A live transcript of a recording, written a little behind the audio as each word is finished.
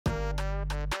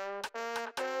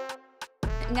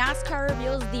NASCAR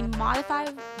reveals the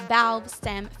modified valve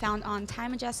stem found on Ty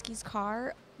Majeski's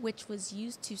car, which was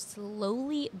used to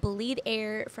slowly bleed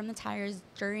air from the tires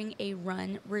during a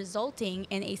run, resulting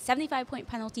in a 75-point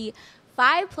penalty,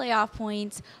 5 playoff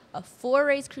points, a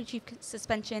 4-race crew chief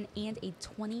suspension, and a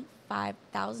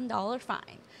 $25,000 fine.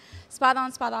 Spot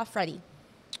on, spot off, Freddie.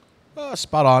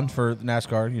 Spot on for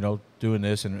NASCAR, doing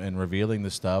this and revealing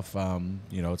this stuff.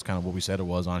 It's kind of what we said it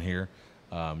was on here.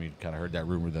 You kind of heard that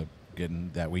rumor that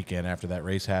getting that weekend after that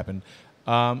race happened.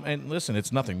 And listen,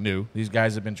 it's nothing new. These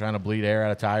guys have been trying to bleed air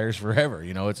out of tires forever.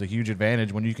 It's a huge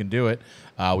advantage when you can do it.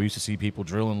 We used to see people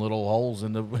drilling little holes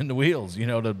in the wheels,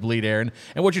 to bleed air. And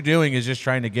what you're doing is just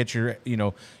trying to get your,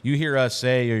 you hear us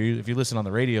say, or if you listen on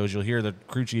the radios, you'll hear the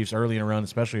crew chiefs early in a run,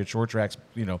 especially at short tracks,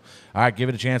 all right, give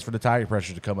it a chance for the tire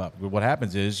pressure to come up. But what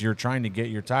happens is you're trying to get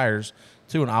your tires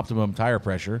to an optimum tire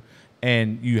pressure,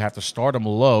 and you have to start them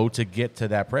low to get to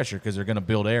that pressure because they're going to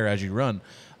build air as you run.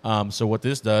 So what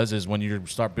this does is when you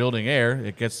start building air,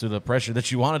 it gets to the pressure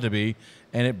that you want it to be,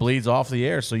 and it bleeds off the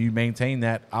air. So you maintain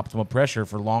that optimal pressure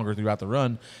for longer throughout the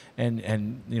run. And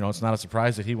it's not a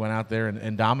surprise that he went out there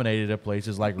and dominated at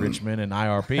places like Richmond and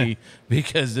IRP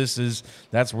because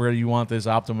that's where you want this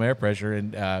optimum air pressure.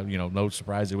 And, no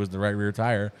surprise it was the right rear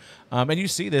tire. And you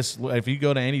see this if you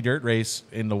go to any dirt race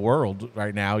in the world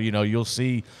right now, you'll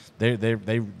see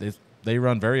they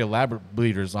run very elaborate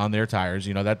bleeders on their tires,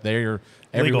 that they're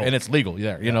everywhere, and it's legal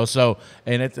there, so,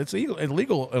 and it's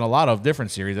illegal in a lot of different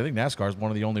series. I think NASCAR is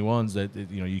one of the only ones that,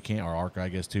 you can't, or ARCA, I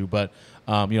guess, too, but,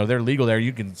 they're legal there.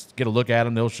 You can get a look at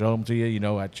them. They'll show them to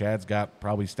you. Chad's got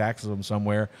probably stacks of them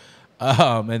somewhere.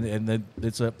 And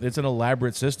it's an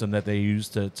elaborate system that they use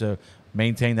to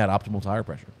maintain that optimal tire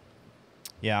pressure.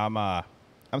 Yeah,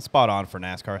 I'm spot on for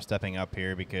NASCAR stepping up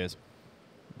here because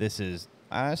this is,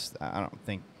 I don't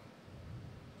think,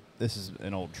 this is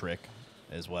an old trick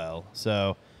as well.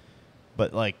 So,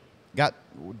 but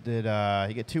did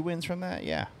he get 2 wins from that?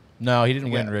 Yeah. No, he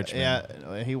didn't win Richmond.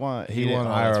 Yeah, he won. He won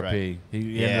IRP. Right.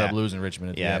 He ended up losing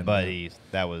Richmond at the end. But he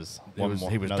was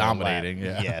dominating.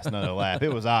 Lap. Yeah. Yes, another lap.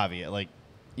 It was obvious.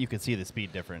 You could see the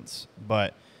speed difference.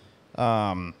 But,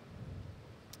 that's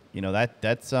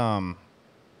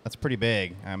pretty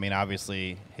big. I mean,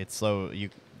 obviously it's slow.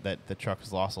 That the truck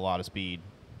has lost a lot of speed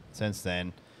since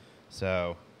then.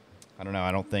 So, I don't know.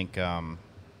 I don't think. I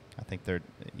think they're.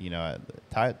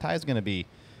 Ty's going to be.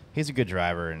 He's a good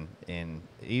driver, and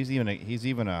he's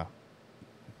even a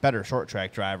better short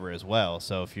track driver as well.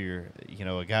 So if you're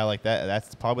a guy like that,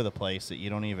 that's probably the place that you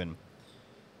don't even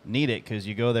need it because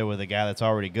you go there with a guy that's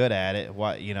already good at it.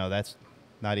 That's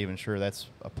not even sure that's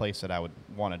a place that I would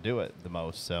want to do it the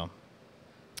most. So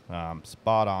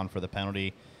spot on for the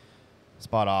penalty.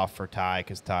 Spot off for Ty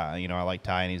because Ty. I like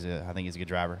Ty, and I think he's a good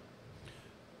driver.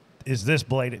 Is this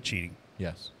blatant cheating?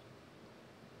 Yes.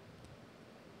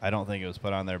 I don't think it was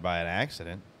put on there by an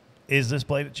accident. Is this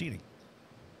blatant cheating?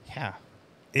 Yeah.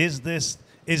 Is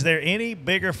there any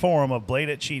bigger form of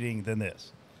blatant cheating than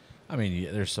this? I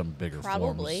mean, there's some bigger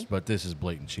forms, but this is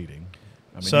blatant cheating.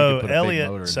 I mean, so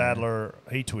Elliott Sadler,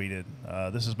 he tweeted,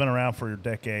 this has been around for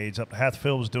decades. Up to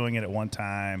Hathfield was doing it at one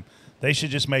time. They should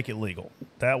just make it legal.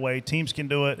 That way teams can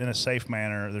do it in a safe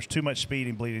manner. There's too much speed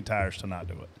and bleeding tires to not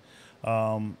do it.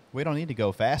 We don't need to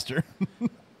go faster.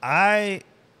 I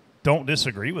don't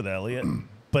disagree with Elliott,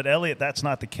 but Elliott, that's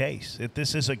not the case.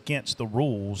 This is against the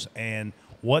rules, and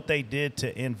what they did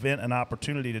to invent an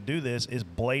opportunity to do this is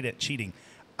blatant cheating.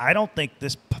 I don't think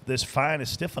this fine is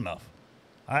stiff enough.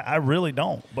 I really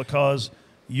don't, because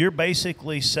you're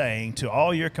basically saying to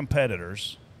all your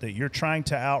competitors that you're trying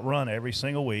to outrun every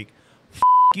single week, F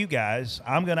you guys,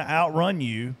 I'm going to outrun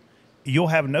you. You'll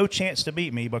have no chance to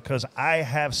beat me because I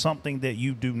have something that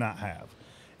you do not have.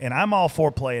 And I'm all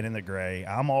for playing in the gray.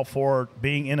 I'm all for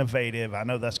being innovative. I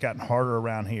know that's gotten harder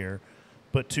around here.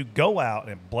 But to go out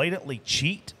and blatantly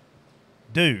cheat,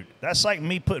 dude, that's like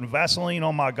me putting Vaseline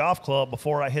on my golf club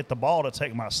before I hit the ball to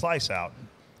take my slice out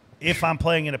if I'm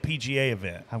playing in a PGA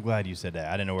event. I'm glad you said that.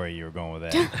 I didn't know where you were going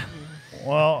with that.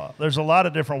 Well, there's a lot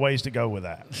of different ways to go with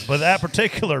that. But that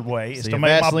particular way is so to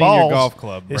make my balls your golf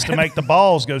club, is to make the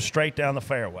balls go straight down the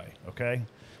fairway, okay?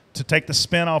 To take the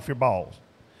spin off your balls.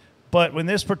 But in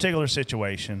this particular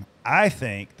situation, I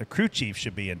think the crew chief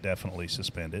should be indefinitely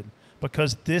suspended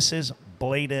because this is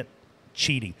blatant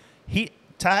cheating.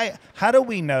 How do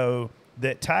we know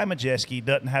that Ty Majeski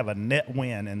doesn't have a net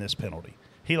win in this penalty?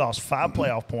 He lost 5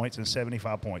 playoff points and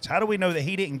 75 points. How do we know that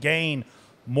he didn't gain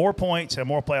more points and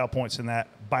more playoff points than that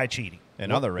by cheating?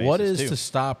 In other races, what is too. To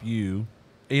stop you?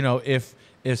 If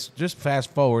it's just fast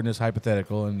forward in this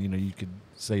hypothetical, and you could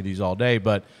say these all day,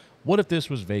 but what if this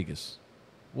was Vegas?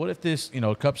 what if this,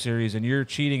 Cup Series and you're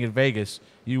cheating at Vegas,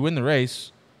 you win the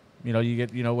race, you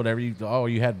get, whatever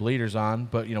you had bleeders on,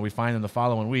 but we find them the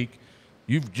following week,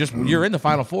 you're in the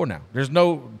Final Four now. There's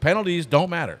no penalties, don't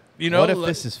matter. What if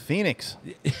this is Phoenix?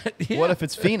 Yeah. What if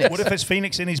it's Phoenix? What if it's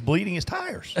Phoenix and he's bleeding his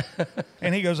tires,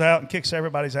 and he goes out and kicks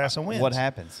everybody's ass and wins? What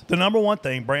happens? The number one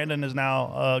thing, Brandon is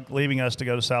now leaving us to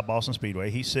go to South Boston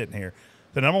Speedway. He's sitting here.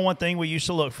 The number one thing we used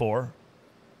to look for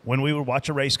when we would watch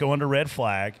a race go under red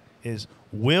flag is,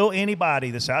 will anybody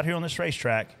that's out here on this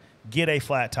racetrack get a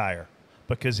flat tire?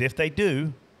 Because if they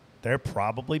do, they're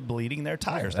probably bleeding their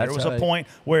tires. Yeah, there was a point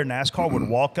where NASCAR would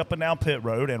walk up and down pit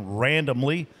road and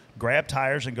randomly grab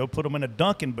tires and go put them in a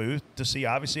Dunkin' booth to see,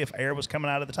 obviously, if air was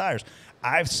coming out of the tires.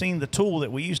 I've seen the tool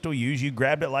that we used to use. You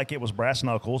grabbed it like it was brass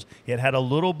knuckles. It had a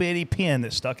little bitty pin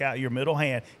that stuck out your middle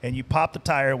hand, and you popped the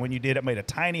tire, and when you did, it made a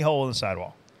tiny hole in the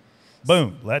sidewall.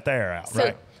 Boom, let the air out,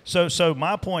 right? So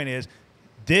my point is,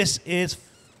 this is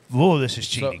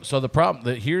cheating. So the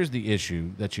problem, here's the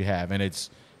issue that you have, and it's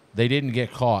they didn't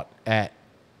get caught at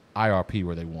IRP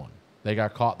where they won. They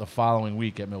got caught the following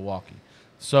week at Milwaukee.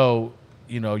 So,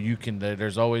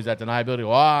 there's always that deniability.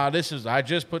 I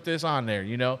just put this on there,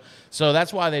 So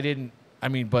that's why they didn't,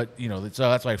 so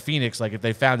that's why Phoenix, like if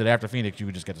they found it after Phoenix, you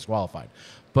would just get disqualified.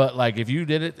 But like if you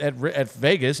did it at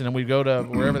Vegas and then we go to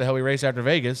wherever the hell we race after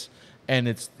Vegas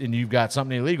and you've got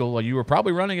something illegal, well, you were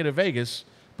probably running it at Vegas,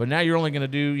 but now you're only going to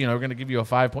do, we're going to give you a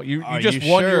 5 point. You just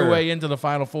won your way into the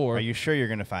Final Four. Are you sure you're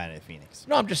going to find it at Phoenix?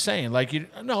 No, I'm just saying,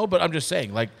 but I'm just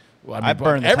saying, like, I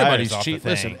burned the everybody's tires off the cheating.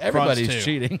 thing. Listen, everybody's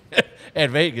cheating at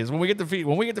Vegas. When we get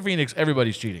to Phoenix,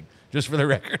 everybody's cheating. Just for the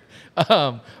record.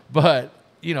 But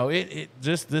it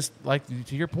just this, like,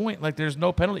 to your point, like there's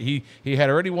no penalty. He had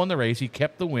already won the race. He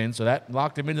kept the win, so that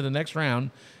locked him into the next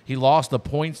round. He lost the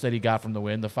points that he got from the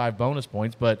win, the 5 bonus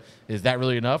points. But is that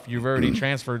really enough? You've already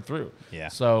transferred through. Yeah.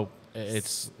 So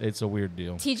it's a weird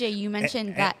deal. TJ, you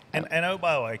mentioned that. And oh,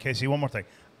 by the way, Casey, one more thing.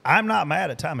 I'm not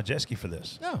mad at Ty Majeski for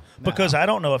this. No. Because I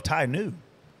don't know if Ty knew.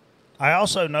 I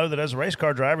also know that as a race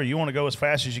car driver, you want to go as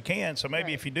fast as you can. So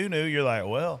maybe if you do know, you're like,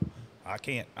 well, I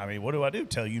can't. I mean, what do I do?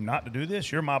 Tell you not to do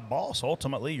this? You're my boss.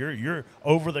 Ultimately, you're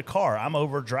over the car. I'm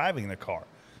over driving the car.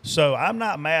 So I'm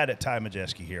not mad at Ty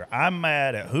Majeski here. I'm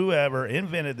mad at whoever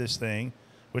invented this thing,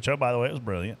 which, oh, by the way, it was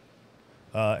brilliant,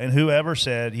 and whoever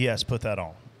said, yes, put that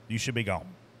on. You should be gone.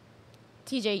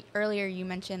 TJ, earlier you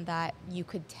mentioned that you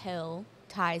could tell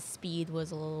Ty's speed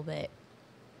was a little bit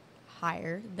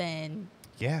higher than.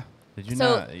 Yeah. Did you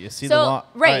not? You see the law?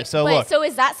 Right. Right, so but look. So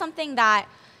is that something that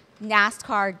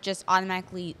NASCAR just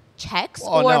automatically checks,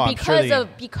 Well, or no, I'm sure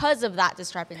because of that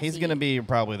discrepancy? He's going to be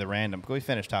probably the random. We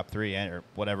finished top 3 or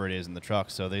whatever it is in the truck,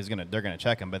 so they're going to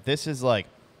check him. But this is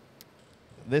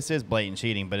blatant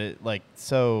cheating. But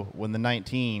so when the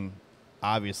 19,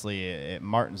 obviously at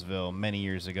Martinsville many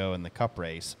years ago in the Cup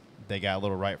race, they got a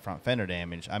little right front fender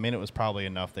damage. I mean, it was probably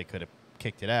enough they could have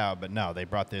kicked it out, but no, they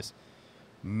brought this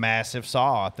massive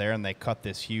saw out there and they cut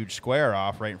this huge square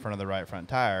off right in front of the right front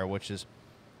tire, which is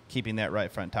keeping that right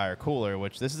front tire cooler.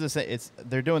 Which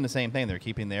they're doing the same thing. They're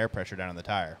keeping the air pressure down in the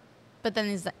tire. But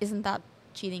then isn't that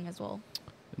cheating as well?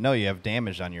 No, you have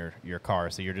damage on your car,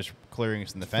 so you're just clearing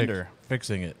it in the fender.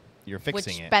 Fixing it. You're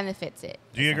fixing Which it. benefits it.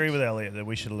 Do you agree with Elliot that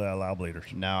we should allow bleeders?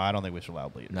 No, I don't think we should allow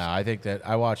bleeders. No, I think that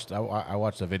I watched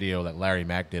a video that Larry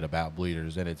Mack did about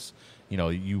bleeders, and it's,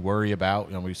 you worry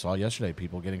about, we saw yesterday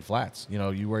people getting flats.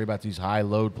 You worry about these high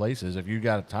load places. If you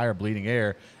got a tire bleeding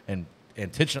air and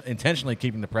intentionally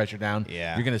keeping the pressure down,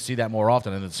 Yeah. you're going to see that more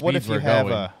often. And the speeds What if you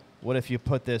going. What if you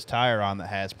put this tire on that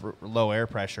has low air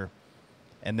pressure,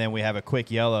 and then we have a quick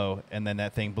yellow, and then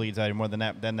that thing bleeds out even more than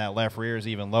that? Then that left rear is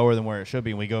even lower than where it should be,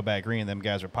 and we go back green. Them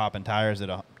guys are popping tires at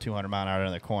 200 mile an hour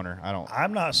in the corner.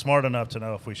 I'm not smart enough to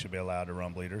know if we should be allowed to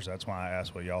run bleeders. That's why I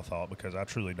asked what y'all thought, because I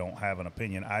truly don't have an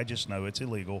opinion. I just know it's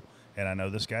illegal, and I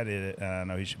know this guy did it, and I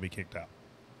know he should be kicked out.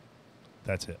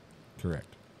 That's it.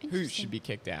 Correct. Who should be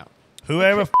kicked out?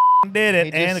 Whoever did it,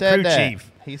 He just and the said crew that.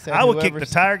 chief. He said I would kick whoever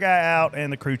the tire guy out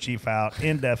and the crew chief out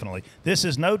indefinitely. This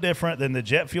is no different than the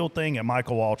jet fuel thing at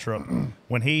Michael Waltrip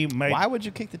when he made. Why would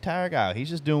you kick the tire guy out? He's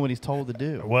just doing what he's told to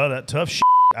do. Well, that tough shit.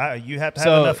 You have to have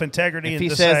So, enough integrity If he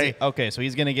to says, say, okay, so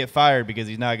he's going to get fired because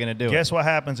he's not going to do it. guess what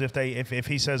happens if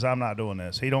he says I'm not doing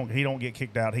this? He don't get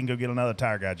kicked out. He can go get another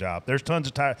tire guy job. There's tons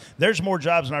of tire. There's more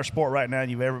jobs in our sport right now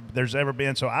than there's ever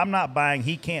been. So I'm not buying.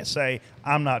 He can't say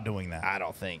I'm not doing that. I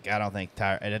don't think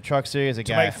tire at a truck series a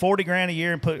To guy make $40,000 a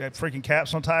year and put freaking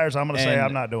caps on tires, I'm going to say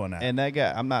I'm not doing that. And that guy,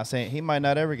 I'm not saying he might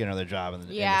not ever get another job in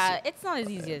the Yeah, it's not as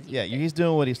easy as you yeah, think. he's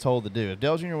doing what he's told to do. If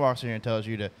Dale Jr. walks in here and tells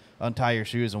you to untie your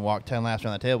shoes and walk 10 laps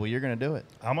around the table, you're going to do it.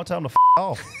 I'm going to tell him to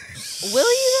off.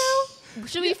 Will you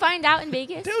Should we find out in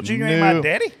Vegas? Dale Jr. ain't my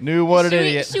daddy. Knew what an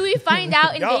idiot. Should we find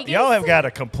out in Vegas? Y'all have got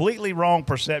a completely wrong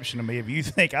perception of me if you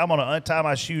think I'm going to untie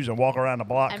my shoes and walk around the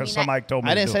block because somebody told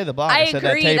me I to didn't do say it. the block. I I said that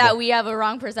agree table. that we have a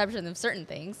wrong perception of certain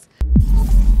things.